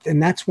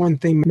And that's one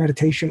thing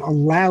meditation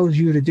allows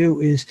you to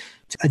do, is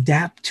to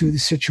adapt to the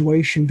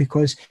situation,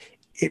 because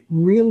it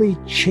really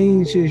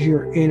changes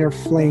your inner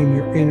flame,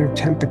 your inner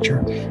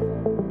temperature.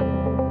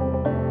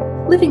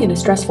 Living in a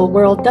stressful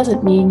world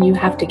doesn't mean you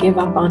have to give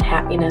up on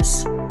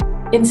happiness.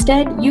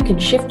 Instead, you can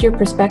shift your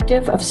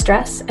perspective of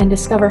stress and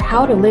discover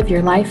how to live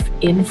your life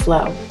in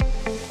flow.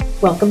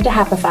 Welcome to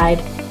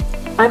Happified.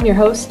 I'm your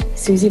host,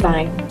 Susie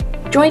Vine.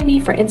 Join me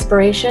for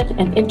inspiration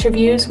and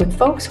interviews with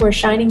folks who are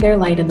shining their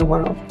light in the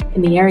world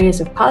in the areas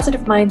of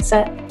positive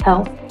mindset,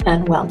 health,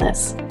 and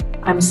wellness.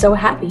 I'm so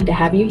happy to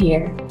have you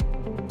here.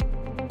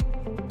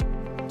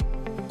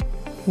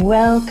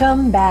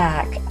 Welcome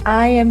back.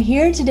 I am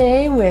here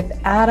today with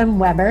Adam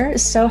Weber.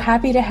 So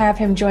happy to have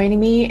him joining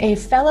me, a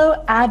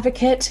fellow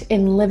advocate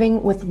in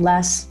living with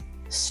less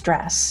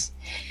stress.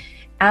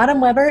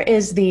 Adam Weber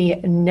is the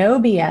No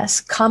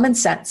BS Common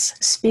Sense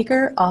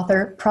speaker,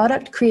 author,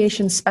 product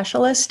creation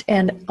specialist,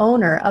 and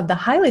owner of the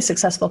highly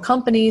successful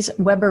companies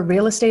Weber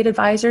Real Estate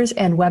Advisors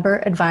and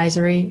Weber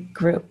Advisory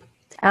Group.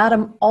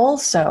 Adam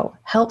also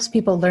helps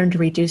people learn to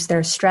reduce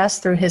their stress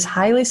through his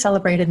highly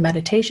celebrated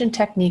meditation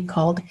technique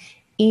called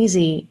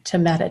Easy to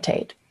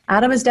Meditate.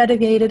 Adam has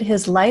dedicated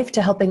his life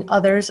to helping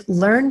others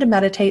learn to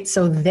meditate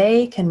so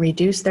they can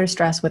reduce their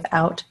stress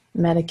without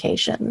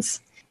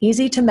medications.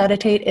 Easy to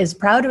Meditate is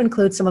proud to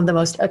include some of the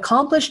most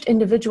accomplished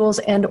individuals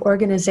and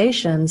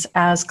organizations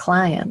as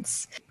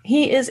clients.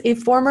 He is a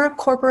former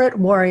corporate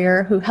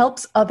warrior who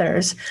helps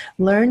others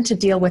learn to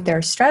deal with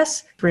their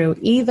stress through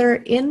either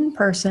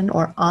in-person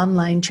or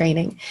online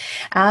training.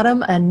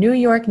 Adam, a New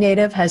York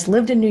native, has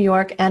lived in New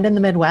York and in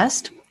the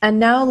Midwest, and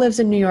now lives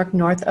in New York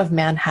north of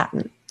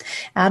Manhattan.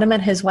 Adam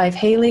and his wife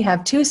Haley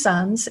have two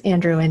sons,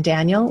 Andrew and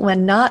Daniel.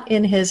 When not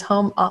in his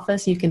home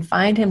office, you can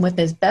find him with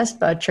his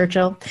best bud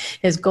Churchill,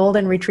 his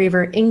golden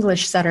retriever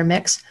English setter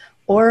mix,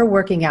 or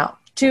working out.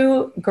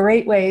 Two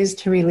great ways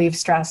to relieve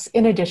stress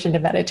in addition to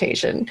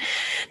meditation.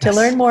 To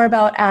learn more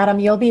about Adam,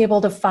 you'll be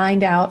able to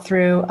find out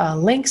through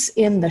links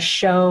in the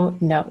show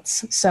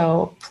notes.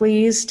 So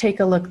please take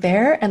a look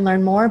there and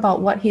learn more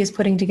about what he is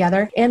putting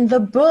together and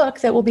the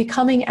book that will be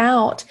coming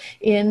out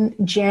in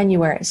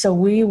January. So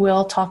we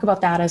will talk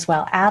about that as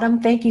well. Adam,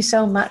 thank you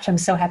so much. I'm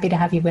so happy to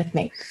have you with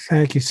me.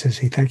 Thank you,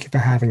 Susie. Thank you for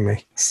having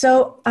me.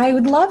 So I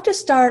would love to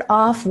start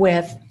off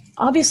with,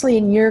 obviously,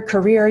 in your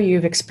career,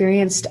 you've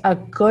experienced a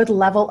good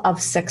level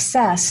of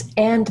success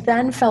and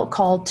then felt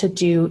called to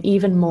do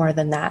even more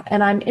than that.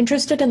 And I'm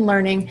interested in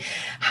learning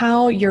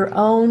how your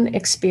own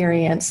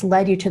experience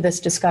led you to this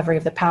discovery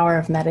of the power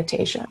of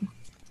meditation.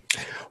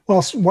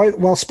 Well,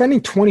 while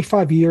spending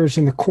 25 years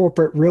in the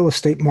corporate real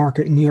estate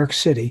market in New York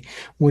City,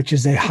 which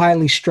is a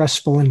highly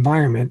stressful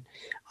environment,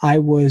 I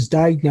was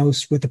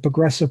diagnosed with a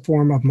progressive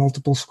form of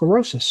multiple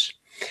sclerosis.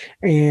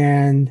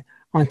 And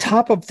on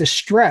top of the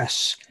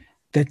stress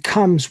that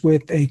comes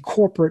with a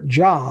corporate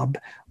job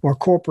or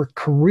corporate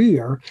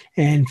career,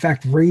 and in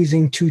fact,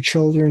 raising two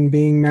children,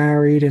 being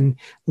married, and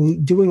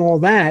doing all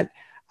that,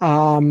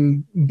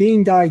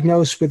 being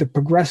diagnosed with a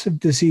progressive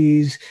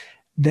disease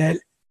that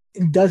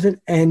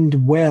doesn't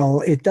end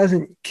well. It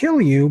doesn't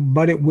kill you,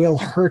 but it will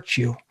hurt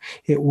you.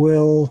 It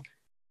will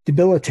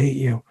debilitate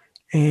you.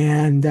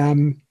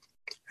 And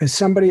as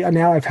somebody,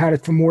 now I've had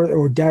it for more,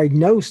 or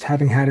diagnosed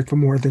having had it for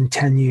more than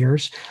 10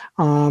 years,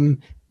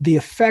 the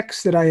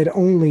effects that I had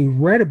only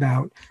read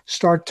about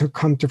start to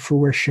come to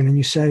fruition. And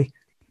you say,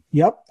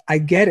 yep, I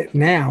get it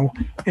now.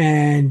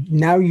 And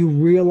now you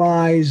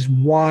realize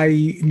why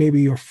maybe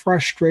you're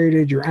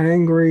frustrated, you're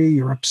angry,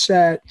 you're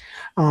upset,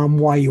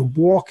 why you're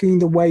walking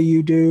the way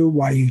you do,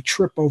 why you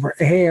trip over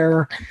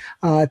air,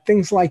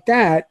 things like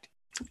that.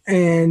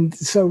 And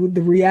so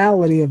the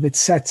reality of it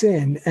sets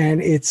in,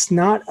 and it's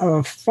not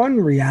a fun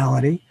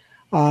reality.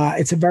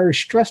 It's a very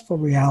stressful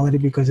reality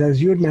because,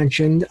 as you had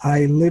mentioned,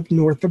 I live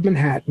north of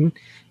Manhattan,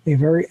 a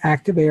very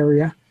active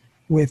area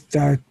with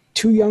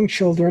two young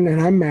children,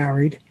 and I'm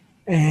married,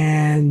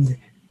 and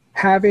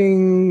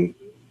having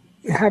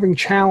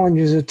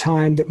challenges at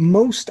times that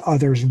most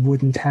others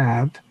wouldn't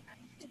have.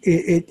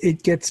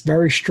 It gets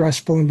very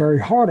stressful and very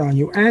hard on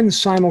you. And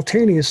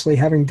simultaneously,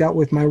 having dealt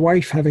with my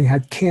wife having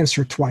had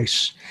cancer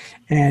twice,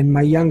 and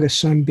my youngest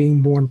son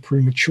being born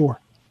premature,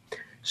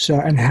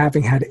 and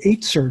having had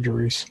 8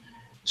 surgeries.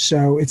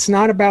 So it's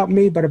not about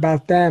me, but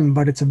about them.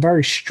 But it's a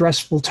very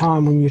stressful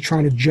time when you're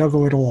trying to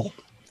juggle it all.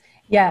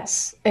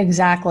 Yes,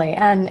 exactly.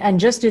 And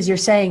just as you're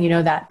saying,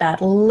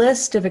 that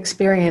list of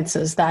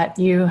experiences that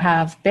you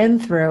have been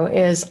through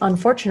is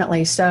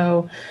unfortunately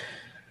so,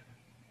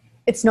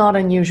 it's not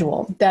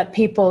unusual that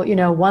people,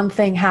 one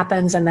thing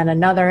happens and then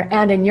another.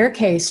 And in your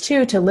case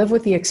too, to live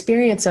with the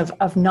experience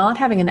of not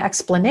having an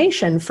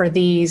explanation for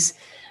these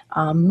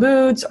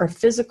moods or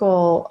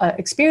physical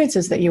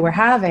experiences that you were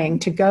having,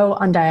 to go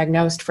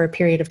undiagnosed for a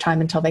period of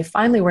time until they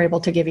finally were able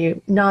to give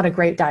you not a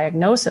great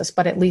diagnosis,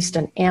 but at least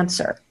an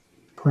answer.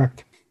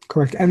 Correct.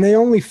 And they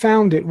only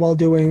found it while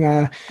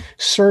doing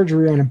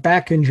surgery on a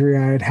back injury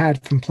I had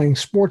had from playing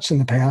sports in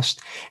the past.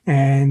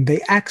 And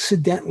they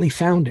accidentally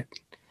found it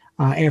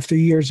after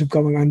years of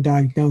going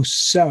undiagnosed.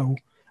 So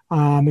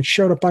It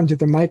showed up under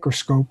the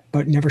microscope,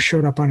 but never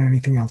showed up on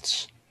anything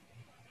else.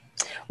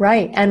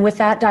 Right. And with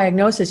that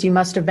diagnosis, you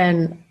must have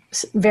been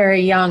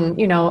very young,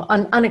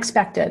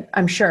 unexpected,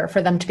 I'm sure,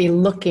 for them to be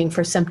looking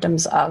for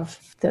symptoms of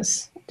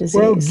this disease.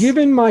 Well,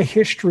 given my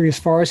history as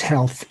far as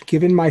health,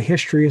 given my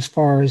history as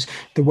far as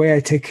the way I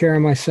take care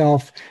of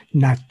myself,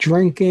 not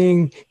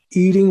drinking,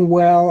 eating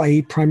well, I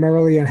eat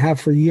primarily and have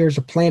for years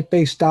a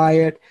plant-based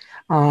diet,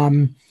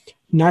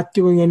 not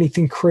doing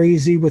anything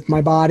crazy with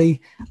my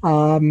body.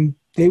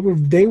 They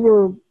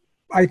were,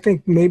 I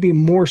think, maybe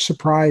more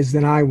surprised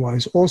than I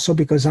was, also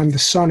because I'm the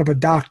son of a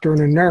doctor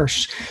and a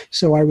nurse.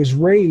 So I was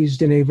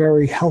raised in a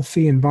very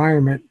healthy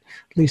environment,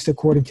 at least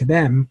according to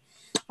them.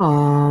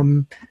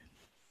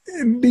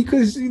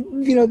 Because,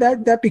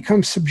 that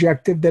becomes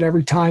subjective, that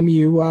every time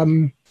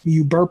you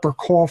burp or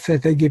cough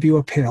that they give you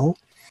a pill.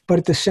 But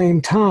at the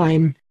same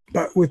time,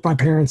 but with my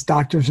parents,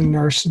 doctors and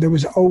nurses, there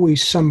was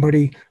always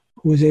somebody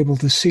who was able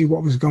to see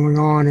what was going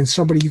on, and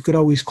somebody you could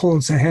always call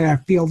and say, hey, I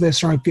feel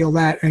this or I feel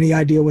that, any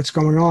idea what's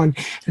going on,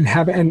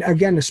 and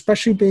again,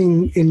 especially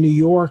being in New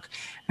York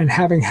and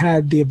having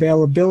had the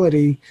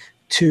availability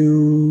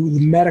to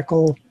the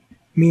medical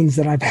means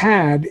that I've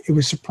had, it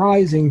was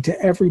surprising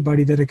to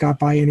everybody that it got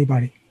by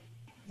anybody.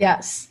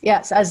 Yes.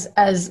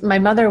 As my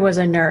mother was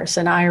a nurse,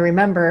 and I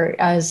remember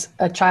as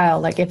a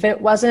child, like if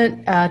it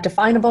wasn't a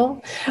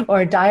definable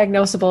or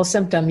diagnosable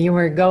symptom, you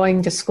were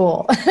going to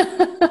school.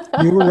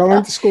 You were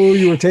going to school,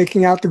 you were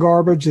taking out the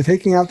garbage, you're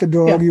taking out the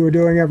dog, yeah. You were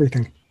doing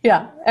everything.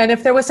 Yeah. And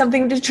if there was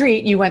something to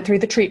treat, you went through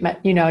the treatment,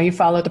 you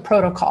followed the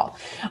protocol.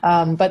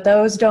 But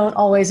those don't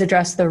always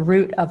address the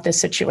root of the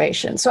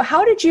situation. So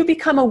how did you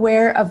become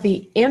aware of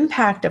the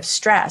impact of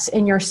stress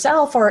in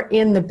yourself or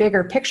in the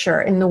bigger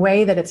picture, in the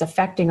way that it's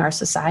affecting our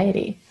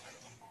society?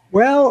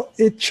 Well,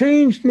 it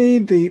changed me,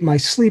 my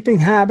sleeping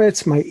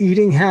habits, my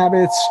eating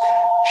habits,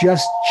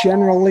 just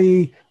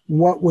generally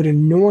what would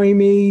annoy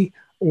me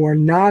or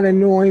not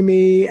annoy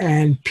me,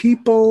 and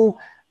people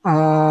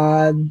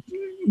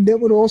that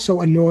would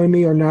also annoy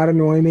me or not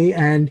annoy me,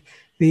 and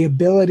the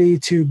ability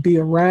to be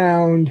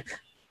around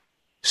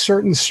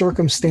certain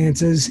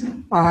circumstances.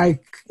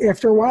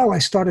 After a while, I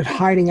started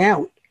hiding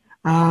out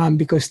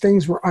because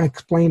things were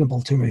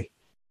unexplainable to me.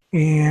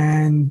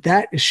 And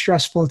that is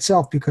stressful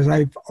itself, because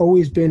I've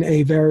always been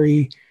a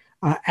very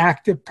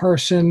active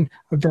person,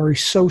 a very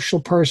social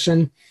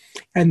person.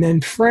 And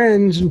then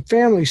friends and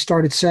family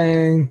started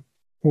saying,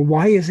 well,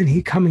 why isn't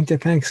he coming to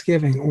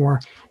Thanksgiving?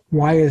 Or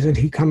why isn't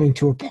he coming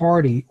to a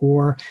party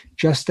or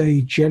just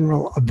a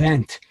general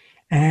event?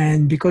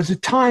 And because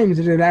at times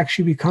it had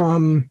actually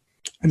become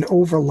an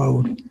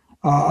overload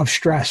of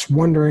stress,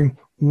 wondering,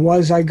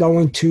 was I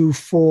going to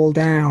fall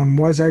down?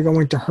 Was I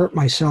going to hurt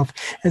myself?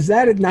 As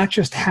that had not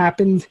just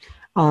happened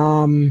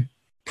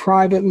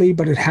privately,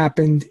 but it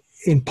happened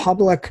in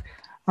public,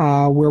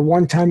 where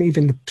one time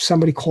even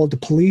somebody called the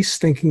police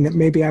thinking that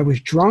maybe I was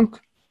drunk,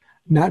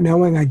 not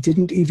knowing I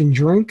didn't even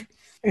drink.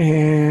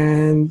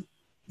 And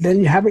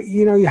then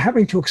you're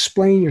having to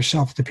explain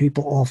yourself to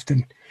people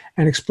often,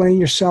 and explain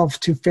yourself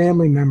to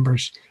family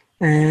members,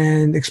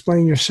 and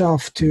explain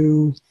yourself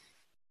to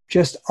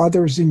just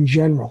others in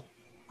general.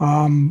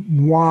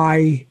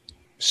 Why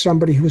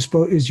somebody who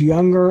is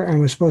younger and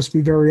was supposed to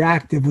be very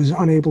active was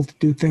unable to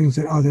do things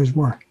that others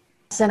were.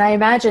 And I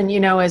imagine,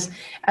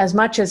 as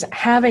much as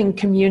having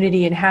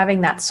community and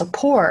having that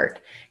support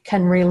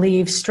can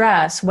relieve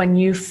stress, when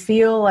you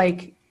feel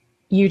like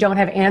you don't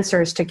have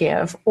answers to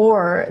give,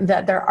 or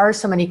that there are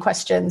so many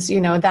questions,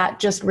 that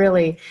just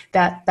really,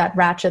 that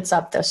ratchets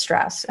up the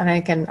stress. And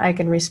I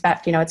can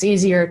respect, it's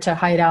easier to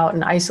hide out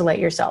and isolate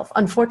yourself,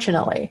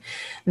 unfortunately,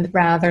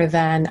 rather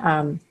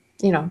than,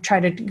 try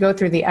to go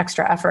through the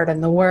extra effort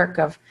and the work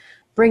of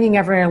bringing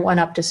everyone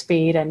up to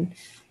speed and,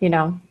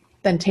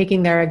 then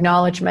taking their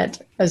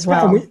acknowledgement as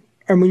well.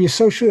 And when you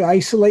socially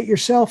isolate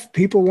yourself,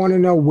 people want to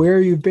know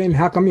where you've been,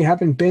 how come you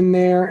haven't been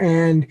there,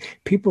 and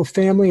people,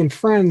 family and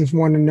friends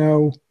want to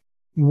know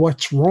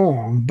what's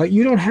wrong, but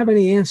you don't have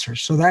any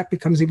answers. So that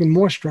becomes even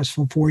more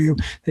stressful for you,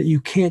 that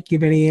you can't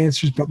give any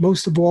answers. But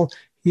most of all,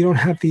 you don't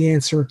have the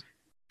answer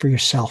for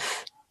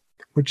yourself,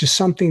 which is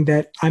something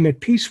that I'm at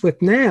peace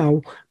with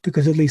now,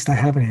 because at least I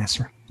have an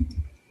answer.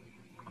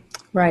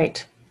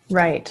 Right.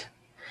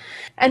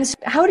 And so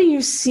how do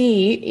you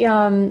see,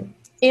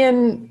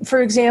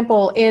 for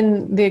example,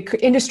 in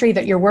the industry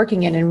that you're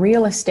working in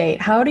real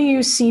estate, how do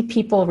you see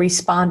people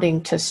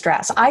responding to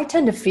stress? I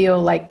tend to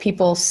feel like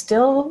people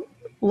still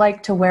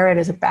like to wear it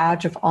as a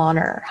badge of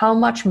honor, how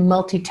much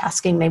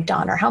multitasking they've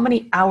done, or how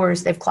many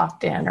hours they've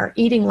clocked in, or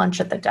eating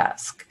lunch at the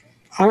desk.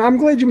 I'm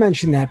glad you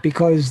mentioned that,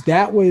 because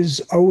that was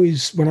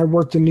always, when I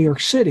worked in New York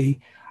City,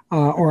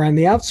 or on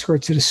the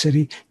outskirts of the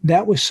city,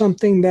 that was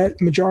something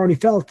that majority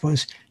felt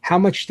was, how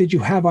much did you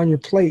have on your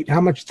plate? How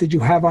much did you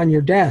have on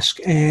your desk?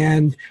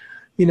 And,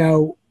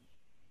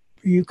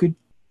 you could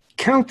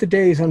count the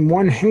days on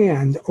one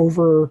hand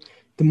over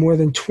the more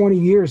than 20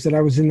 years that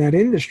I was in that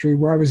industry,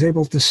 where I was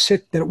able to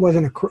sit, that it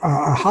wasn't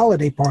a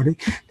holiday party,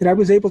 that I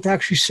was able to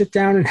actually sit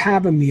down and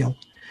have a meal.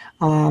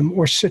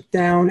 or sit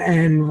down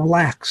and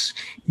relax.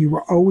 You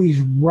were always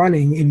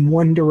running in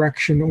one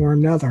direction or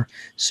another.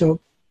 So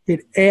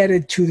it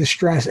added to the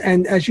stress.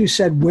 And as you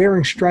said,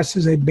 wearing stress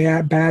is a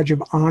badge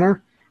of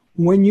honor.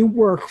 When you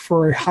work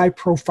for a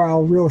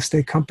high-profile real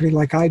estate company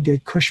like I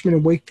did,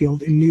 Cushman &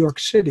 Wakefield in New York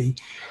City,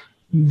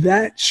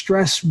 that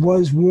stress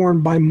was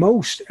worn by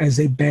most as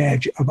a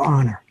badge of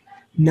honor,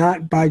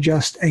 not by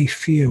just a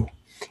few.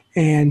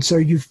 And so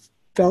you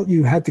felt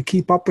you had to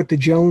keep up with the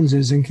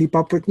Joneses and keep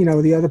up with,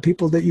 the other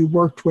people that you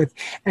worked with.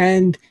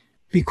 And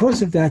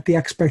because of that, the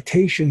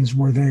expectations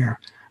were there.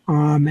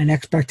 And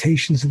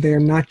expectations are there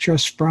not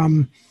just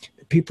from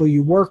the people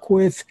you work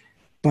with,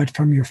 but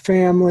from your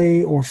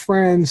family or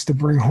friends to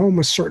bring home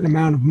a certain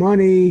amount of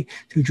money,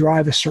 to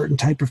drive a certain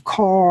type of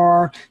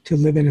car, to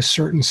live in a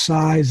certain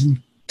size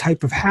and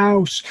type of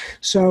house.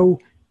 So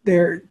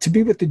to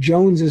be with the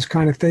Joneses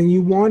kind of thing,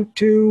 you want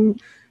to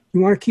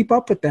keep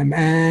up with them.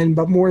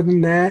 But more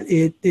than that,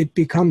 it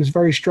becomes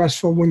very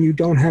stressful when you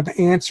don't have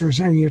answers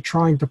and you're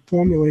trying to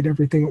formulate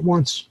everything at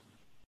once.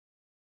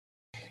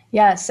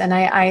 Yes, and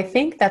I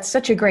think that's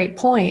such a great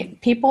point.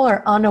 People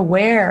are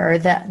unaware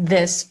that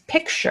this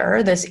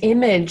picture, this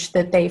image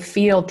that they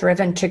feel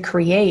driven to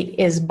create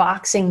is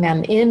boxing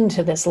them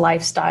into this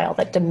lifestyle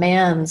that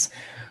demands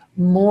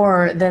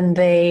more than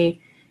they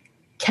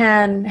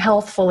can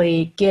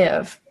healthfully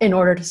give in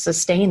order to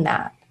sustain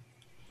that.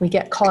 We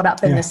get caught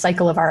up in this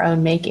cycle of our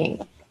own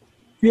making.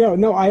 Yeah,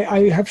 no,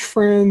 I have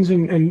friends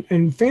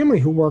and family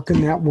who work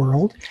in that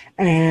world,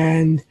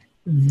 and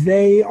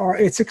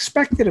it's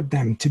expected of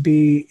them to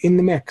be in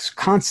the mix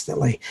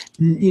constantly,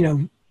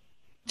 not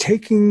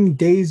taking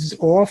days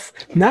off,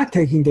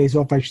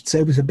 I should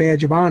say, was a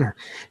badge of honor.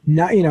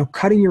 Not,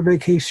 cutting your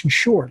vacation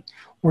short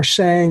or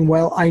saying,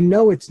 well, I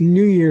know it's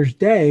New Year's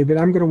Day, but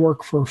I'm going to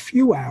work for a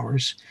few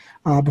hours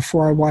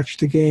before I watch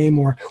the game,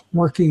 or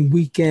working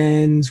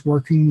weekends,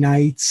 working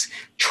nights,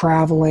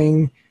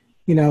 traveling.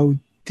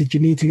 Did you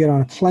need to get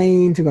on a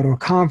plane to go to a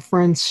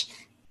conference?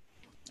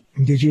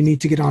 Did you need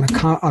to get on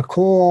a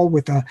call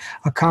with a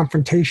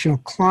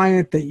confrontational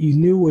client that you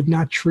knew would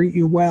not treat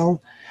you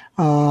well?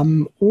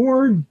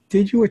 Or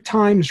did you at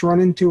times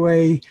run into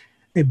a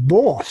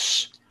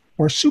boss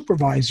or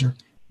supervisor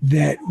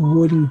that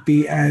wouldn't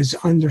be as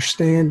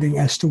understanding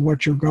as to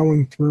what you're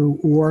going through?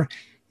 Or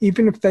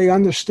even if they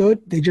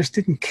understood, they just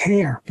didn't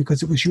care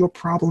because it was your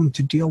problem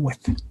to deal with.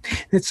 And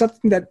it's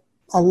something that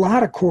a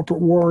lot of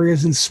corporate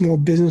warriors and small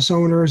business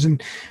owners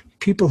and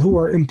people who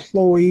are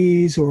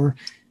employees or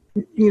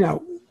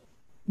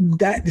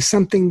that is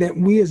something that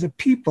we as a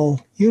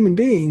people, human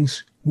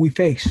beings, we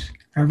face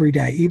every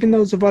day. Even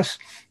those of us,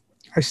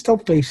 I still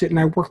face it, and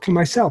I work for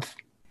myself.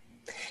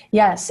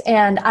 Yes,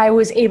 and I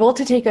was able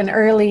to take an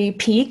early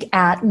peek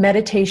at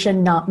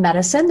Meditation, Not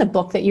Medicine, the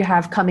book that you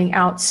have coming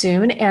out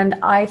soon. And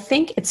I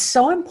think it's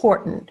so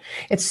important.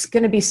 It's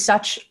going to be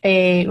such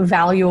a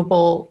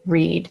valuable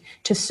read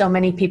to so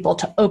many people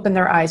to open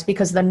their eyes,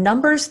 because the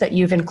numbers that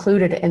you've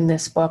included in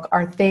this book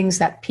are things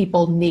that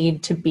people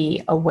need to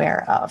be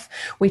aware of.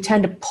 We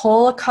tend to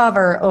pull a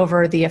cover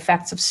over the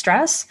effects of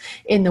stress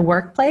in the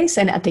workplace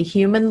and at the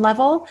human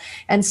level.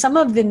 And some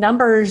of the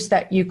numbers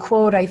that you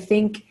quote, I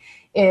think,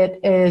 it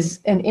is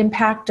an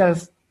impact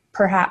of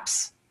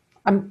perhaps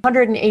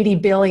 180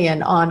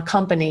 billion on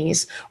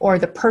companies, or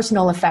the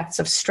personal effects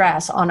of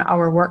stress on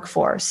our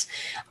workforce.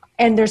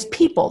 And there's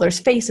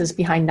faces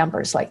behind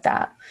numbers like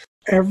that.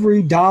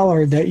 Every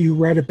dollar that you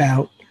read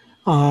about,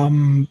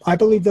 I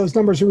believe those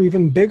numbers are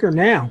even bigger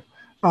now.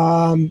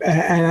 And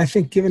I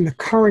think given the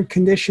current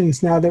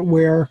conditions now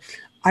that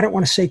I don't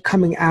want to say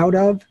coming out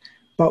of,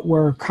 but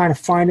we're kind of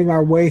finding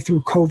our way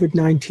through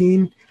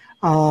COVID-19.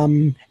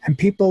 And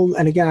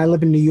again, I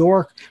live in New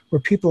York, where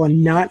people are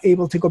not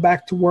able to go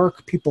back to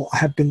work. People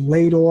have been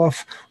laid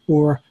off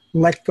or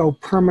let go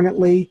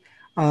permanently.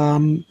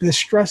 The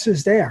stress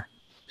is there.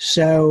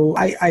 So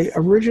I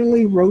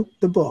originally wrote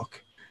the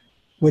book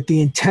with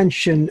the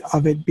intention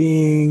of it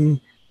being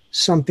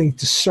something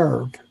to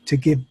serve, to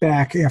give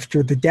back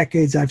after the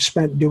decades I've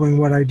spent doing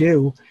what I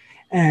do.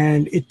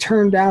 And it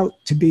turned out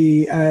to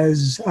be,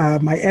 as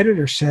my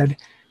editor said,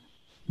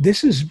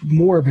 this is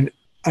more of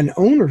an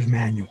owner's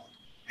manual,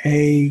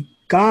 a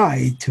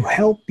guide to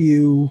help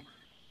you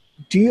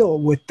deal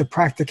with the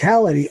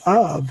practicality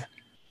of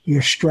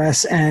your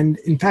stress. And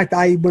in fact,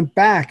 I went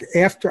back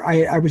after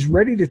I was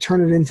ready to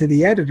turn it into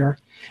the editor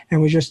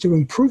and was just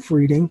doing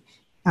proofreading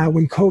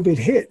when COVID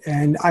hit.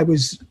 And I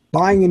was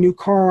buying a new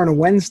car on a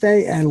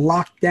Wednesday and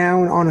locked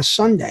down on a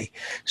Sunday.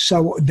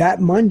 So that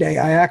Monday,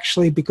 I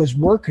actually, because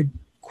work had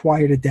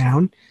quieted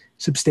down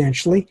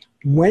substantially,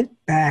 went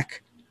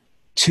back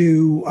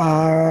to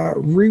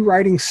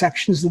rewriting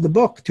sections of the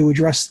book to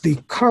address the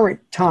current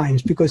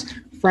times, because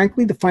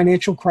frankly, the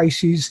financial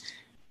crises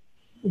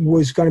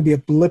was going to be a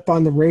blip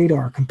on the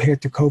radar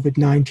compared to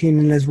COVID-19.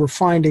 And as we're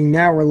finding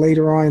now or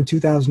later on in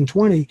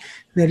 2020,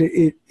 that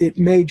it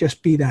may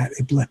just be that,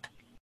 a blip.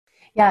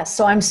 Yeah,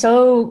 so I'm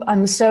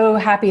so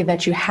happy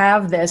that you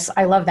have this.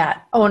 I love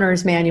that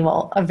owner's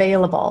manual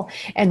available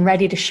and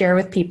ready to share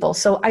with people.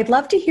 So I'd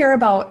love to hear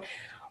about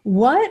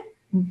what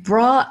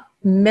brought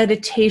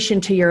meditation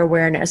to your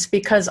awareness?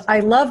 Because I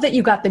love that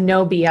you got the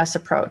no BS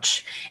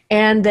approach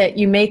and that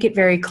you make it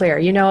very clear.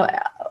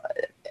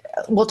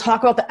 We'll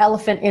talk about the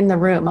elephant in the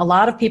room. A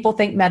lot of people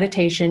think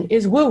meditation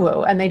is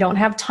woo-woo and they don't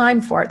have time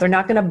for it. They're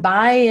not going to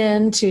buy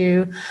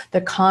into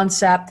the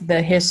concept,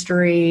 the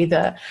history,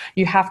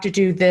 you have to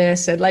do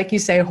this. And like you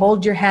say,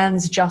 hold your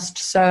hands just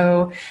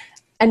so.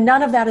 And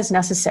none of that is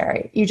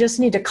necessary. You just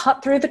need to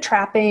cut through the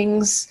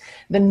trappings,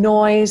 the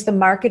noise, the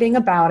marketing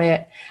about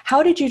it.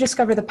 How did you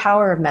discover the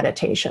power of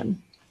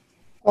meditation?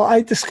 Well,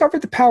 I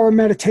discovered the power of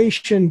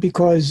meditation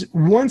because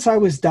once I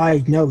was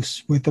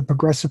diagnosed with a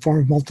progressive form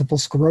of multiple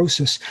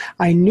sclerosis,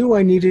 I knew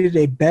I needed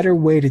a better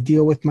way to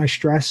deal with my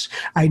stress.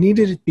 I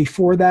needed it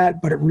before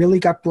that, but it really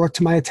got brought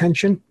to my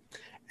attention.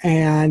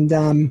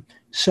 And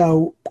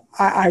so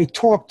I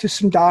talked to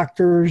some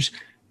doctors,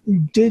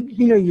 did,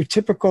 your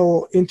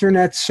typical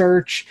internet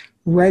search,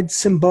 read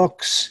some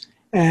books,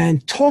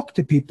 and talked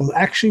to people.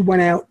 Actually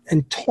went out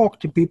and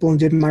talked to people and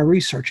did my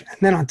research. And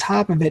then on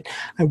top of it,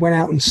 I went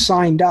out and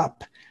signed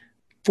up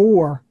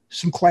for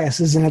some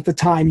classes. And at the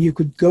time you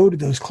could go to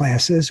those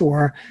classes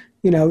or,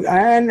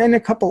 and a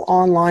couple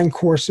online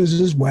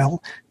courses as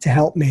well to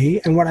help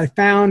me. And what I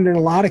found in a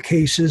lot of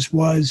cases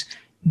was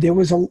there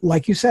was,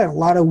 like you said, a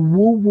lot of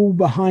woo-woo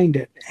behind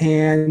it.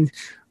 And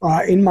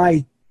in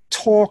my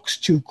talks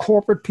to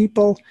corporate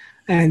people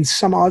and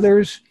some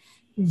others,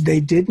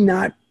 they did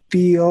not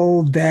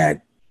feel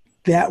that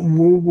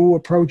woo-woo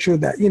approach or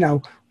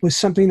that, was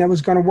something that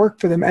was going to work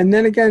for them. And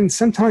then again,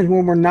 sometimes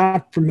when we're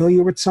not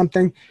familiar with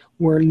something,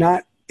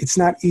 it's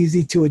not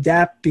easy to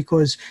adapt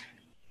because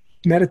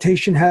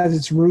meditation has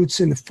its roots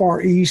in the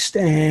Far East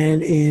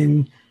and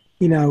in,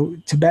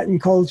 Tibetan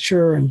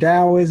culture and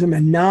Taoism,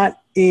 and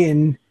not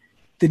in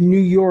the New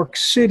York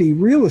City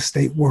real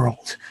estate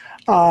world.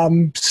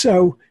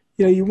 So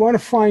you want to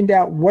find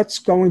out what's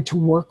going to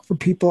work for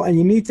people, and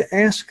you need to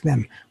ask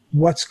them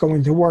what's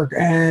going to work.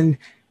 And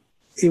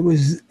it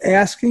was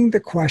asking the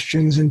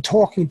questions and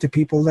talking to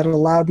people that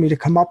allowed me to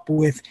come up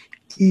with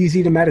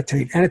Easy to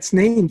Meditate. And it's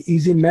named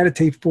Easy to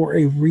Meditate for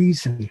a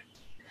reason.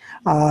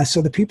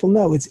 So the people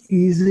know it's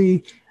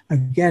easy.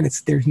 Again,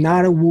 there's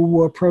not a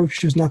woo-woo approach.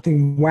 There's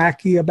nothing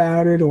wacky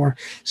about it or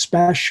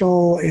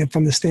special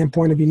from the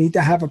standpoint of you need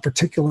to have a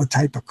particular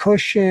type of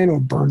cushion or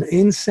burn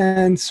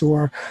incense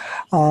or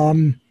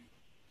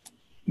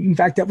in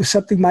fact, that was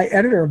something my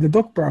editor of the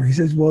book brought. He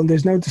says, well,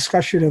 there's no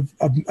discussion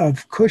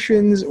of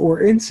cushions or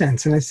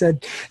incense. And I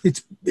said,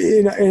 it's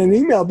in an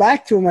email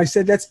back to him, I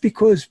said, that's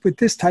because with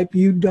this type,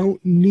 you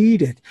don't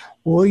need it.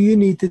 All you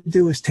need to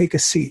do is take a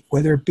seat,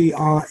 whether it be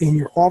in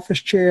your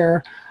office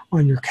chair,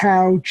 on your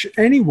couch,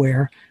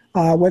 anywhere,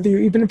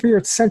 even if you're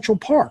at Central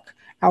Park,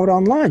 out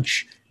on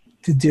lunch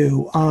to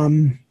do.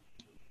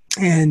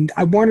 And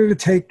I wanted to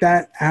take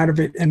that out of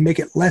it and make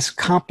it less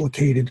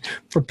complicated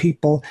for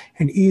people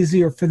and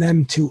easier for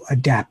them to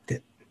adapt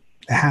it,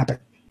 the habit.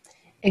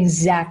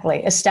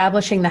 Exactly.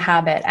 Establishing the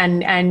habit.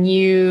 And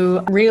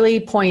you really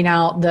point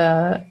out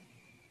the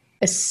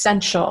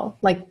essential,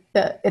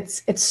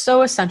 it's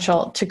so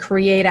essential to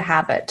create a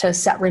habit, to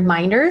set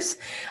reminders.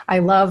 I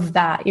love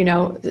that,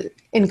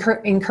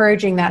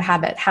 encouraging that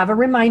habit. Have a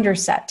reminder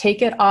set.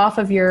 Take it off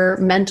of your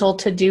mental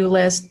to-do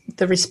list,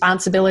 the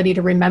responsibility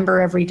to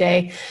remember every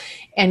day,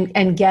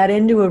 and get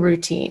into a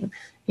routine.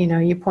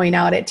 You point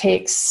out it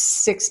takes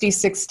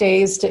 66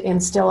 days to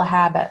instill a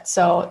habit.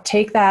 So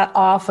take that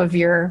off of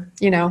your,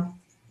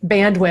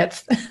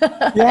 bandwidth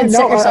and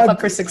set yourself up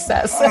for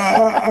success.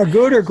 A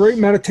good or great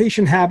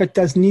meditation habit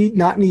does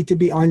not need to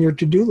be on your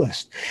to-do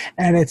list.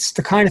 And it's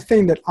the kind of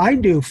thing that I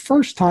do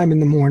first time in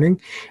the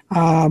morning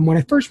when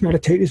I first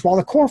meditate is while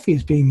the coffee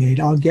is being made.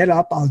 I'll get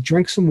up, I'll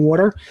drink some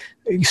water,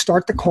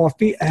 start the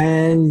coffee,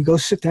 and go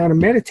sit down and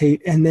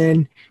meditate. And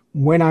then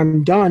when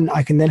I'm done,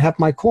 I can then have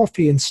my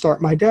coffee and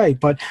start my day.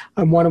 But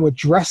I want to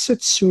address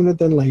it sooner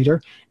than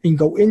later and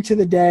go into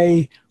the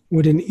day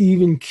with an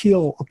even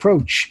keel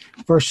approach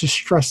versus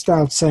stressed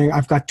out saying,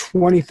 I've got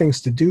 20 things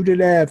to do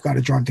today. I've got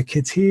to drive the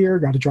kids here,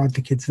 got to drive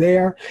the kids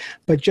there.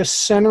 But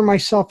just center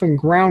myself and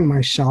ground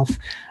myself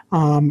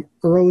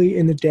early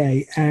in the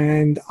day.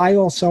 And I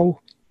also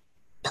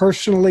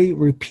personally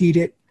repeat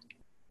it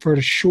for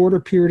a shorter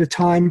period of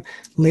time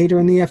later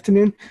in the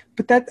afternoon.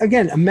 But that,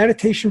 again, a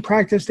meditation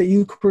practice that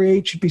you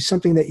create should be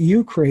something that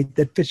you create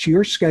that fits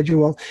your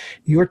schedule,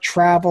 your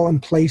travel and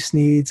place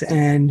needs,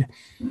 and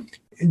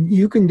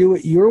you can do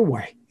it your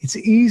way. It's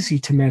easy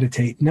to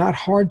meditate, not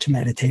hard to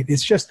meditate.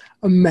 It's just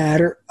a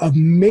matter of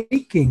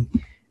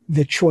making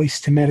the choice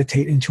to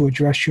meditate and to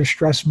address your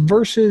stress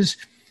versus,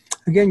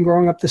 again,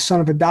 growing up the son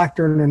of a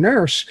doctor and a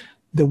nurse,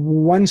 the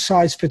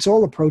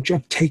one-size-fits-all approach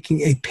of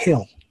taking a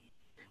pill,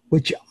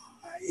 which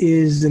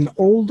is an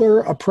older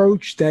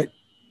approach that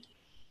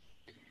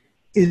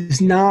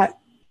is not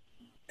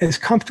as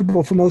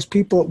comfortable for most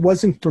people. It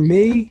wasn't for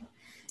me.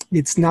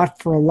 It's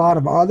not for a lot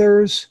of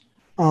others.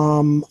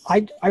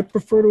 I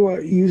prefer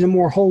to use a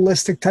more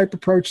holistic type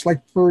approach.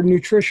 Like for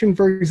nutrition,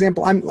 for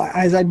example,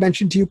 as I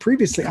mentioned to you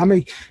previously, I'm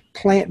a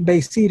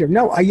plant-based eater.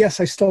 No, yes,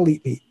 I still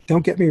eat meat.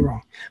 Don't get me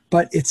wrong,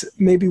 but it's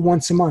maybe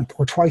once a month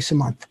or twice a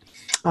month.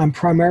 I'm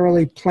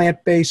primarily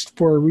plant-based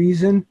for a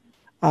reason,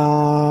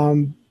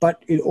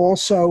 but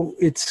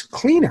it's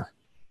cleaner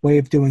way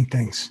of doing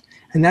things.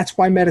 And that's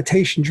why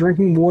meditation,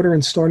 drinking water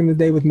and starting the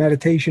day with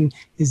meditation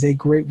is a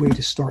great way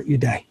to start your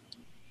day.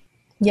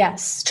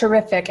 Yes,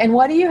 terrific. And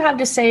what do you have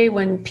to say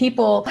when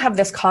people have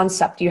this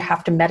concept, you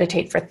have to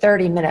meditate for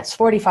 30 minutes,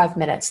 45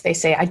 minutes? They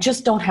say, I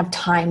just don't have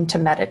time to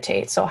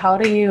meditate. So how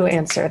do you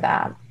answer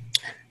that?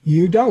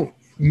 You don't.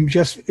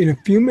 Just in a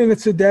few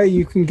minutes a day,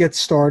 you can get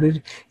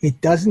started. It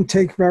doesn't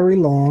take very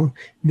long.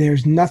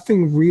 There's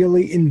nothing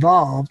really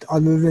involved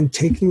other than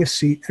taking a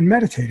seat and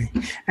meditating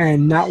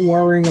and not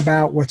worrying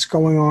about what's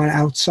going on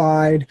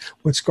outside,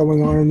 what's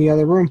going on in the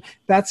other room.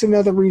 That's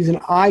another reason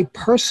I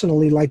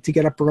personally like to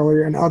get up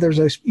earlier, and others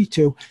I speak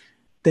to,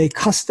 they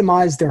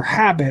customize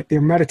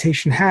their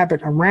meditation habit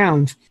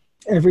around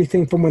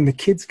everything from when the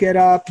kids get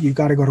up, you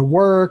got to go to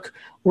work,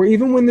 or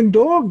even when the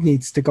dog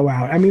needs to go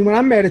out. I mean, when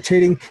I'm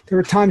meditating, there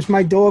are times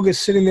my dog is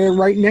sitting there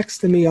right next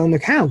to me on the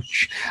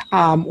couch,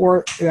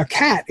 or a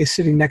cat is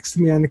sitting next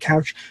to me on the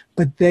couch,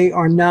 but they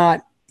are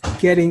not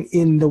getting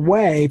in the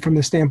way from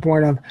the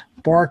standpoint of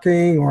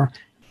barking or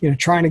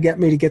trying to get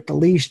me to get the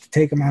leash to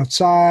take them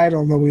outside,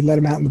 although we let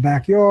them out in the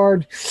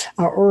backyard,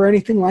 or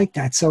anything like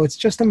that. So it's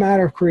just a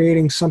matter of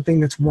creating something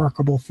that's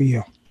workable for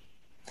you.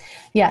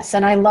 Yes,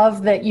 and I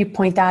love that you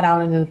point that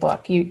out in the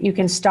book. You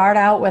can start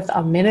out with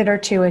a minute or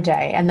two a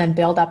day and then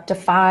build up to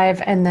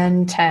 5 and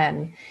then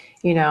 10,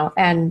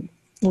 and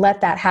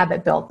let that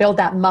habit build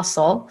that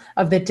muscle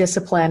of the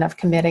discipline of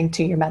committing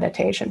to your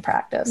meditation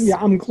practice. Yeah,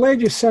 I'm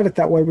glad you said it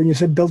that way when you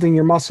said building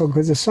your muscle,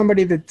 because as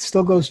somebody that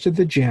still goes to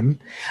the gym,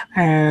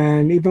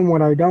 and even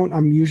when I don't,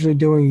 I'm usually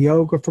doing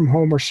yoga from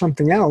home or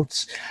something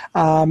else.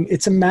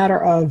 It's a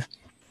matter of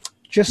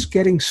just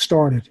getting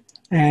started.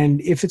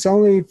 And if it's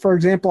only, for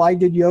example, I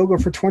did yoga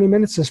for 20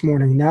 minutes this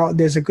morning. Now,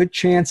 there's a good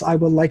chance I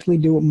will likely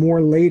do it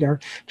more later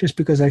just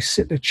because I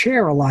sit in a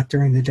chair a lot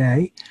during the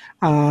day.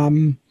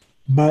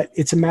 But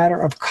it's a matter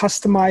of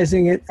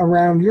customizing it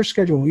around your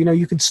schedule.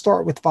 You can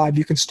start with 5,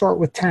 you can start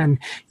with 10,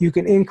 you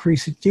can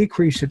increase it,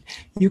 decrease it.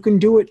 You can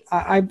do it.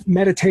 I've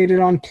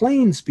meditated on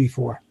planes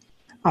before.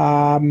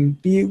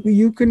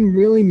 You can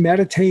really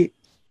meditate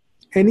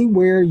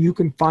anywhere you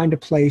can find a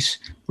place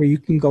where you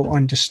can go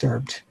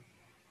undisturbed.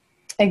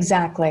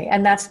 Exactly.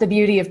 And that's the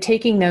beauty of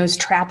taking those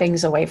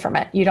trappings away from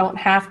it. You don't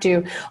have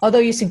to, although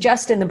you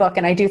suggest in the book,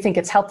 and I do think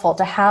it's helpful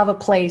to have a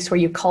place where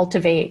you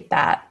cultivate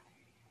that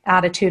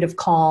attitude of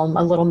calm,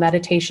 a little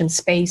meditation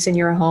space in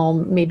your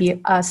home,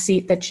 maybe a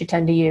seat that you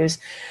tend to use,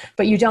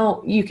 but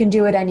you can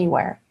do it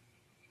anywhere.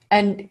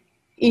 And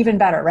even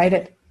better,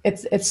 right?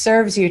 It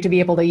serves you to be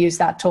able to use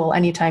that tool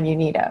anytime you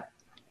need it.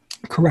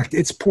 Correct.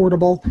 It's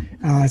portable.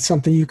 It's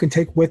something you can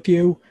take with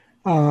you.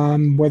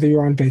 Whether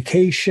you're on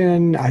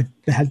vacation, I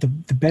had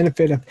the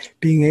benefit of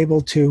being able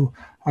to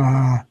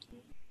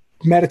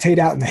meditate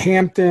out in the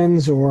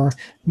Hamptons or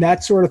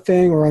that sort of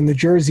thing, or on the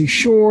Jersey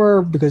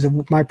Shore because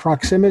of my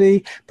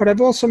proximity. But I've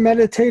also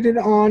meditated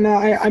on,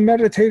 I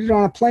meditated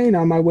on a plane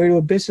on my way to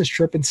a business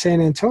trip in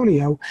San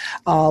Antonio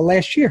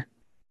last year.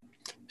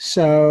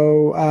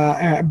 So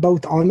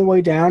both on the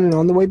way down and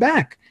on the way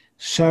back.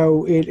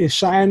 So it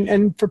is,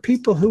 and for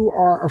people who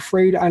are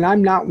afraid, and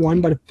I'm not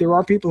one, but if there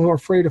are people who are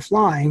afraid of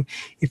flying,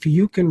 if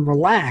you can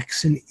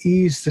relax and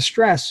ease the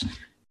stress,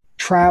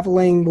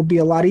 traveling will be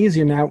a lot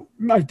easier. Now,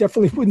 I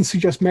definitely wouldn't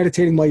suggest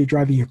meditating while you're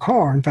driving your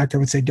car. In fact, I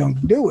would say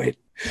don't do it.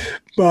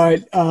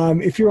 But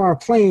if you're on a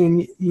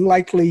plane,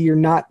 likely you're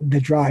not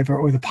the driver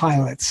or the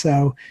pilot.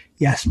 So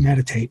yes,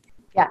 meditate.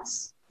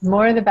 Yes,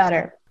 more the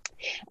better.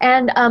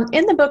 And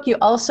in the book, you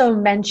also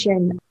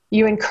mention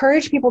you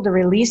encourage people to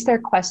release their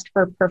quest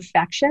for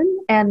perfection.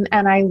 And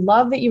I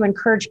love that you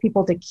encourage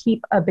people to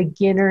keep a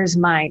beginner's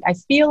mind. I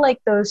feel like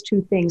those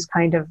two things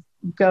kind of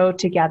go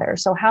together.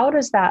 So how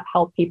does that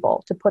help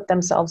people to put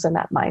themselves in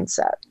that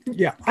mindset?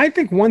 Yeah, I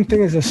think one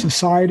thing as a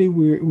society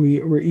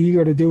we're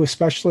eager to do,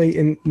 especially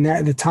in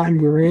the time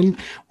we're in,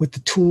 with the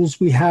tools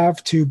we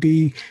have to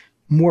be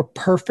more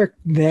perfect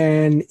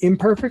than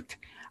imperfect.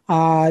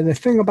 The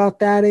thing about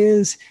that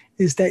is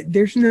that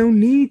there's no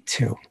need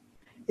to.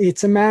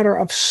 It's a matter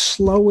of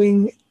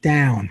slowing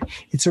down.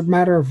 It's a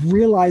matter of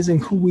realizing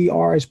who we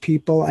are as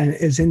people and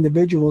as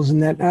individuals,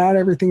 and that not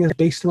everything is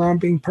based around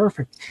being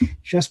perfect,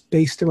 just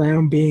based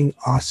around being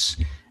us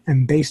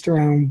and based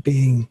around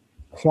being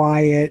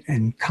quiet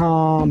and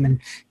calm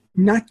and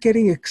not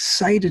getting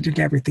excited at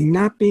everything,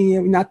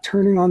 not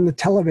turning on the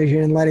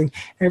television and letting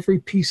every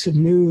piece of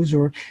news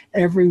or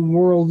every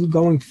world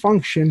going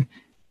function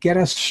get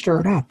us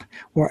stirred up,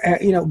 or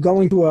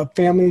going to a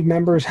family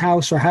member's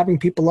house or having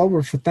people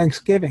over for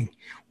Thanksgiving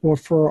or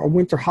for a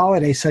winter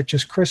holiday such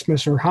as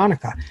Christmas or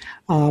Hanukkah,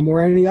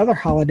 or any other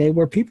holiday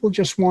where people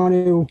just want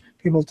to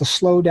be able to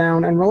slow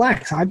down and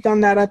relax. I've done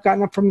that. I've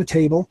gotten up from the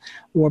table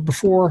or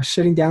before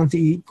sitting down to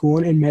eat,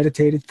 gone and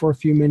meditated for a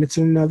few minutes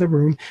in another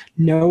room,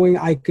 knowing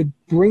I could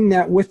bring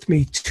that with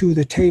me to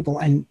the table,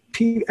 and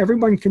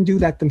everyone can do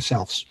that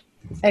themselves.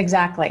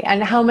 Exactly.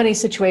 And how many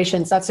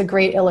situations, that's a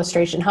great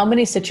illustration, how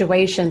many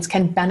situations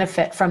can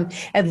benefit from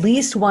at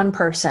least one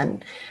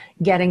person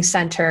getting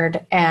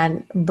centered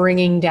and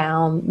bringing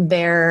down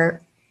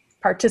their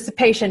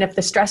participation. If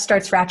the stress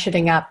starts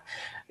ratcheting up,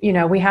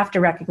 we have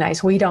to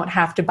recognize we don't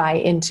have to buy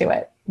into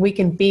it. We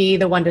can be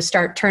the one to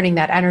start turning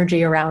that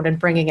energy around and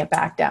bringing it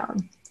back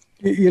down.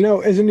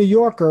 As a New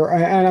Yorker,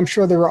 and I'm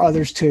sure there are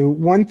others too,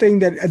 one thing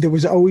that there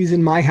was always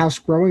in my house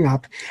growing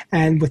up,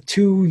 and with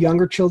two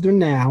younger children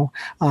now,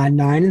 9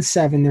 and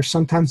 7, there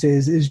sometimes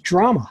is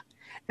drama.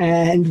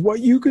 And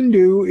what you can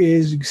do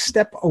is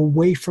step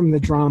away from the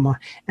drama.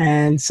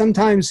 And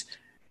sometimes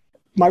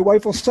my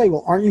wife will say,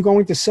 well, aren't you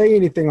going to say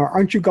anything, or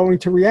aren't you going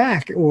to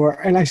react?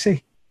 And I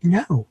say,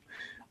 no,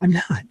 I'm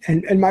not.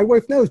 And my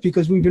wife knows,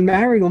 because we've been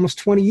married almost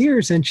 20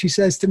 years. And she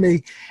says to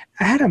me,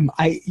 Adam,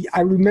 I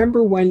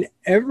remember when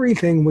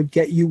everything would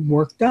get you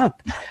worked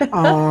up.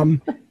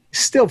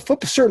 Still,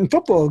 certain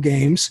football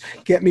games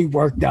get me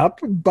worked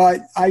up,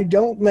 but I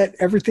don't let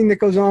everything that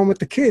goes on with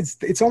the kids.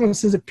 It's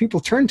almost as if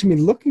people turn to me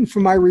looking for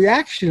my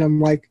reaction.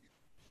 I'm like,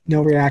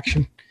 no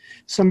reaction.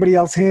 Somebody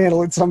else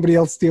handle it. Somebody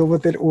else deal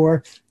with it,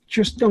 or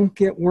just don't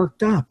get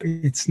worked up.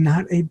 It's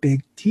not a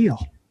big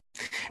deal.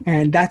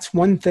 And that's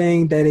one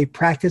thing that a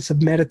practice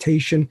of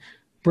meditation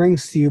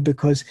brings to you,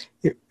 because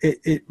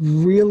it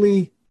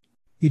really,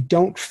 you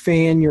don't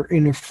fan your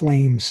inner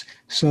flames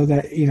so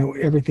that,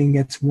 everything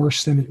gets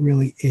worse than it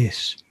really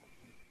is.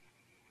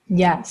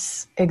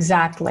 Yes,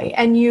 exactly.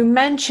 And you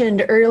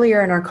mentioned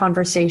earlier in our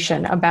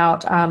conversation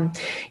about,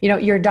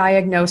 your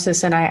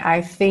diagnosis, and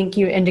I think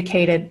you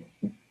indicated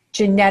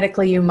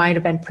genetically you might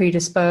have been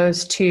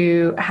predisposed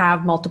to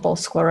have multiple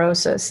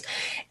sclerosis.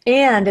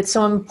 And it's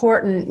so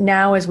important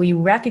now, as we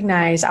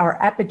recognize our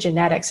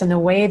epigenetics and the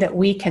way that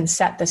we can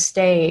set the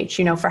stage,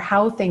 for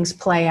how things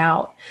play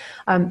out.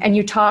 And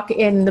you talk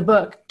in the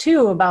book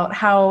too about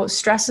how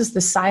stress is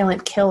the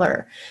silent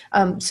killer.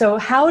 So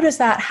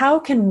how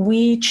can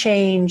we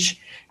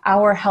change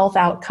our health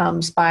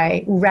outcomes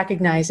by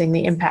recognizing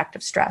the impact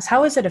of stress?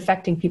 How is it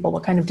affecting people?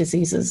 What kind of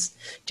diseases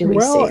do we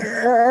see? Well,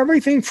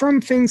 everything from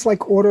things like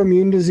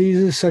autoimmune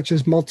diseases such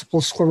as multiple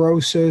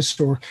sclerosis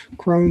or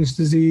Crohn's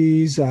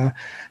disease,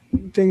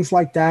 things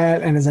like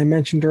that. And as I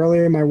mentioned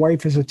earlier, my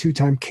wife is a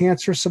 2-time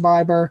cancer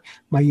survivor.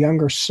 My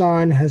younger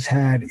son has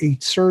had 8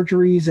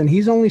 surgeries, and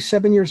he's only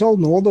 7 years old.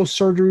 And all those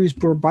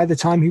surgeries were by the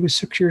time he was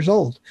 6 years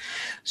old.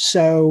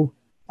 So,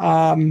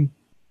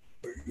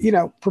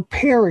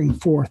 preparing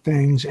for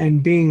things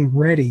and being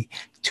ready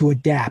to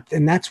adapt.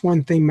 And that's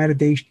one thing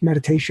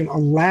meditation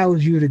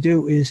allows you to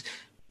do, is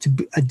to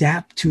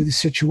adapt to the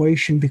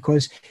situation,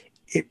 because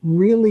it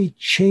really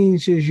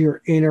changes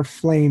your inner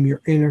flame,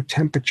 your inner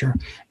temperature.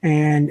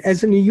 And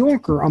as a New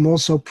Yorker, I'm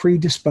also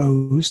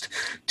predisposed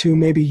to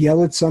maybe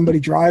yell at somebody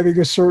driving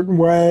a certain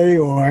way,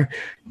 or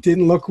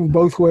didn't look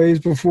both ways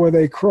before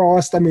they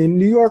crossed. I mean,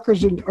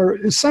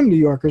 some New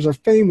Yorkers are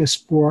famous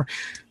for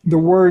the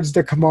words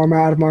that come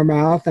out of our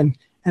mouth. And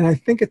I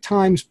think at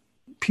times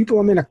people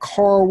I'm in a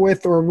car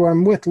with or who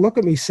I'm with look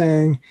at me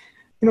saying,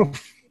 a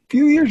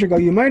few years ago,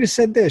 you might have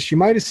said this, you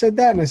might have said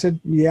that. And I said,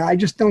 yeah, I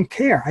just don't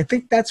care. I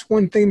think that's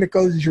one thing that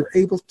goes, is you're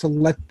able to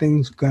let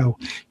things go.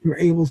 You're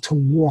able to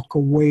walk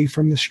away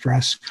from the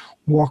stress,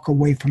 walk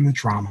away from the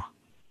drama.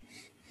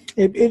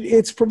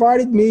 It's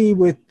provided me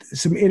with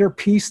some inner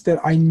peace that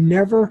I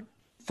never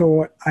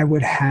thought I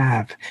would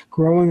have.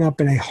 Growing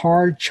up in a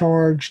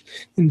hard-charged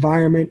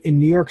environment in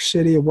New York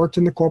City, I worked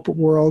in the corporate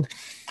world,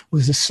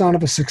 was the son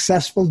of a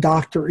successful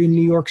doctor in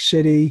New York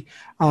City,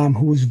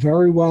 who was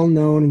very well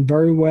known and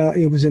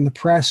it was in the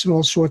press and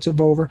all sorts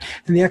of over.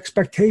 And the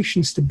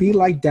expectations to be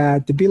like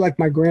Dad, to be like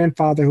my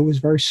grandfather, who was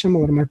very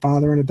similar to my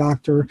father and a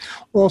doctor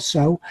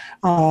also.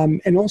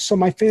 And also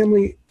my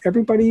family,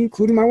 everybody,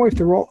 including my wife,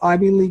 they're all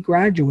Ivy League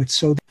graduates.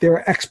 So there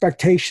are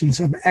expectations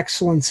of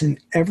excellence in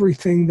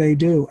everything they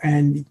do.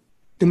 And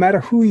no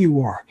matter who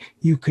you are,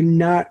 you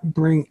cannot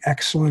bring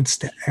excellence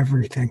to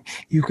everything.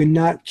 You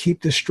cannot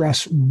keep the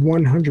stress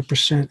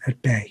 100%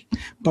 at bay.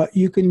 But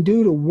you can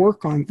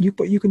work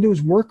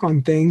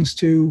on things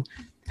to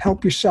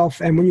help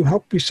yourself. And when you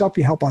help yourself,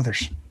 you help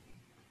others.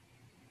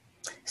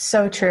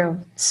 So true.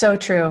 So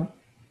true.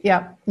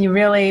 Yeah. You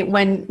really,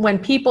 when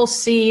people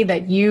see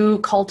that you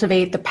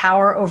cultivate the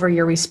power over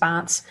your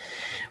response,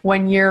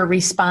 when you're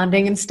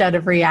responding instead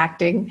of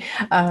reacting,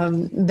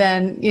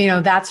 then,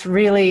 that's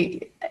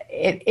really,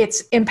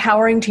 it's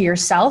empowering to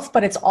yourself,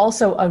 but it's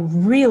also a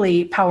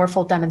really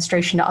powerful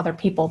demonstration to other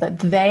people that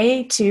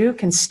they too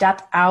can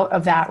step out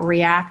of that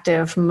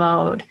reactive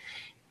mode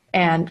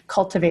and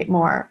cultivate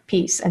more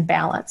peace and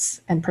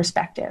balance and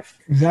perspective.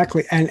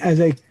 Exactly. And as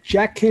a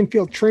Jack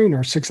Canfield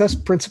trainer, Success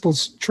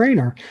Principles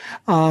trainer,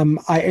 and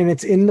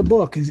it's in the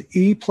book, is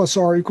E plus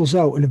R equals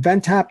O. An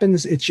event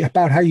happens, it's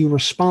about how you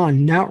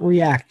respond, not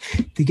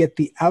react, to get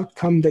the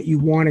outcome that you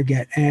want to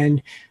get.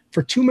 And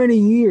for too many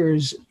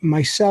years,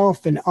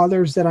 myself and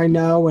others that I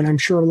know, and I'm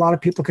sure a lot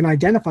of people can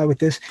identify with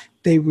this,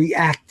 they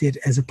reacted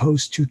as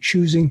opposed to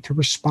choosing to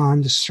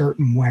respond a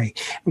certain way.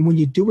 And when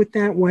you do it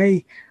that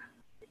way,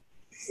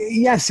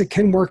 yes, it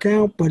can work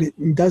out, but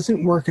it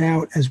doesn't work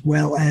out as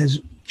well as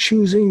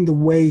choosing the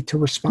way to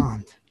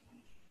respond.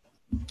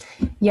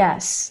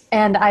 Yes.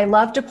 And I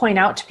love to point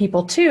out to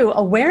people too,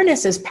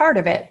 awareness is part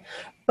of it,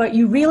 but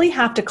you really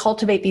have to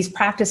cultivate these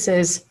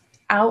practices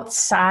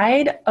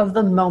outside of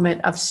the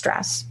moment of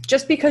stress.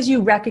 Just because you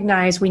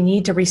recognize we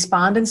need to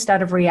respond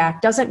instead of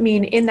react doesn't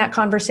mean in that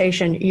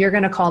conversation you're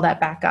going to call that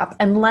back up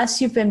unless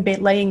you've been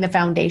laying the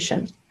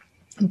foundation.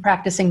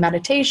 Practicing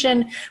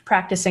meditation,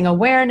 practicing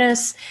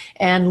awareness,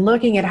 and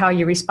looking at how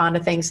you respond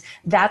to things.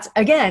 That's,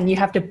 again, you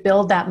have to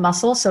build that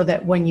muscle so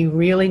that when you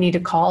really need to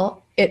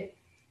call it,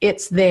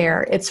 it's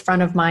there, it's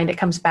front of mind, it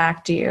comes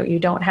back to you. You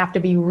don't have to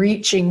be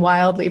reaching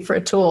wildly for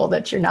a tool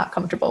that you're not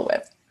comfortable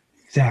with.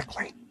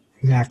 Exactly.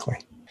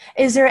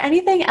 Is there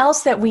anything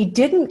else that we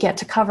didn't get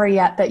to cover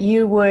yet that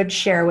you would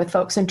share with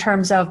folks in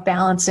terms of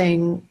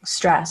balancing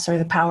stress or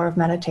the power of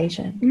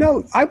meditation?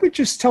 No, I would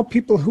just tell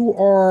people who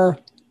are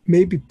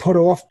maybe put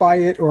off by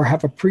it or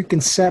have a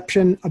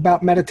preconception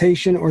about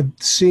meditation or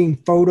seeing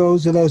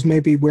photos of those,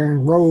 maybe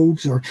wearing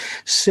robes or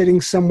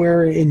sitting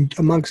somewhere in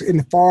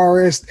the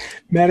forest,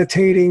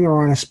 meditating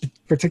or on a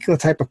particular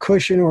type of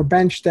cushion or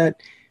bench, that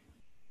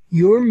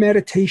your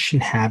meditation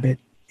habit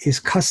is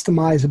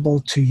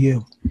customizable to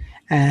you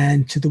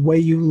and to the way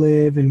you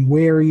live and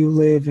where you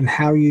live and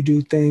how you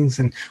do things,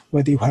 and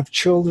whether you have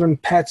children,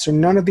 pets, or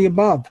none of the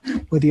above,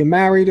 whether you're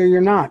married or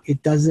you're not,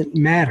 it doesn't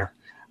matter.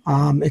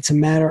 It's a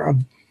matter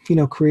of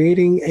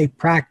creating a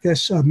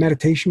practice, a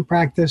meditation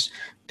practice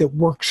that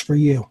works for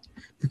you.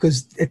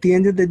 Because at the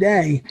end of the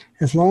day,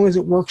 as long as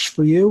it works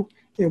for you,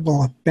 it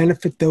will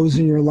benefit those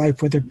in your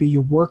life, whether it be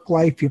your work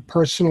life, your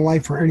personal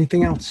life, or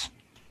anything else.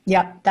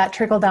 Yep, that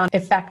trickle-down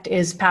effect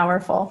is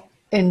powerful.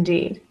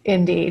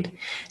 Indeed.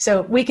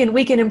 So we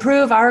can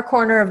improve our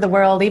corner of the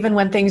world even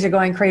when things are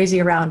going crazy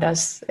around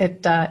us.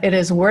 It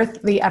is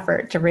worth the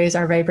effort to raise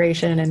our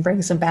vibration and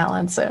bring some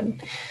balance.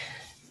 And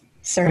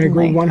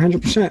certainly, I agree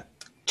 100%.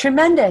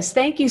 Tremendous.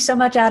 Thank you so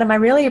much, Adam. I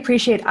really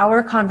appreciate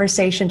our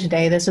conversation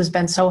today. This has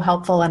been so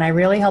helpful, and I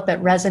really hope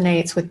it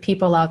resonates with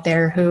people out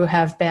there who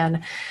have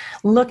been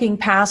looking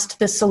past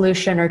the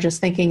solution or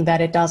just thinking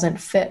that it doesn't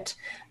fit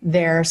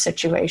their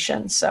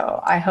situation.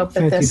 So I hope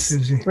that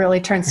this really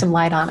turns some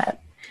light on it.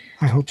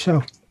 I hope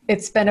so.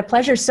 It's been a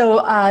pleasure.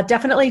 So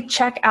definitely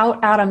check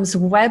out Adam's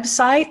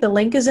website. The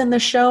link is in the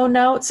show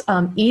notes.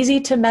 Easy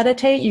to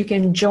meditate. You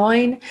can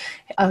join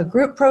a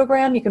group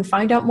program. You can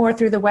find out more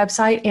through the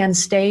website, and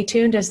stay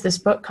tuned as this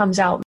book comes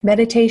out.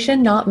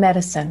 Meditation, not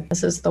medicine.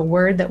 This is the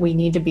word that we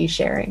need to be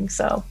sharing.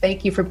 So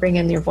thank you for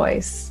bringing your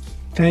voice.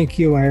 Thank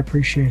you. I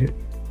appreciate it.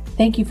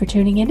 Thank you for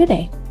tuning in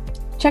today.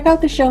 Check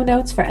out the show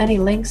notes for any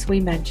links we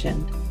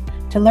mentioned.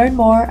 To learn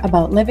more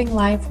about living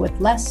life with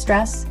less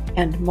stress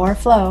and more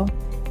flow,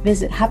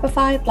 visit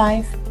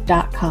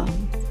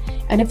happifiedlife.com.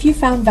 And if you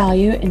found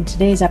value in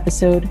today's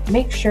episode,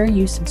 make sure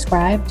you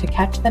subscribe to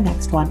catch the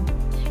next one,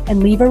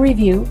 and leave a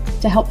review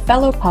to help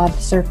fellow pod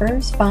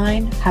surfers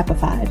find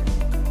Happified.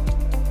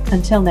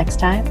 Until next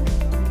time,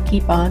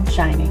 keep on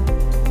shining.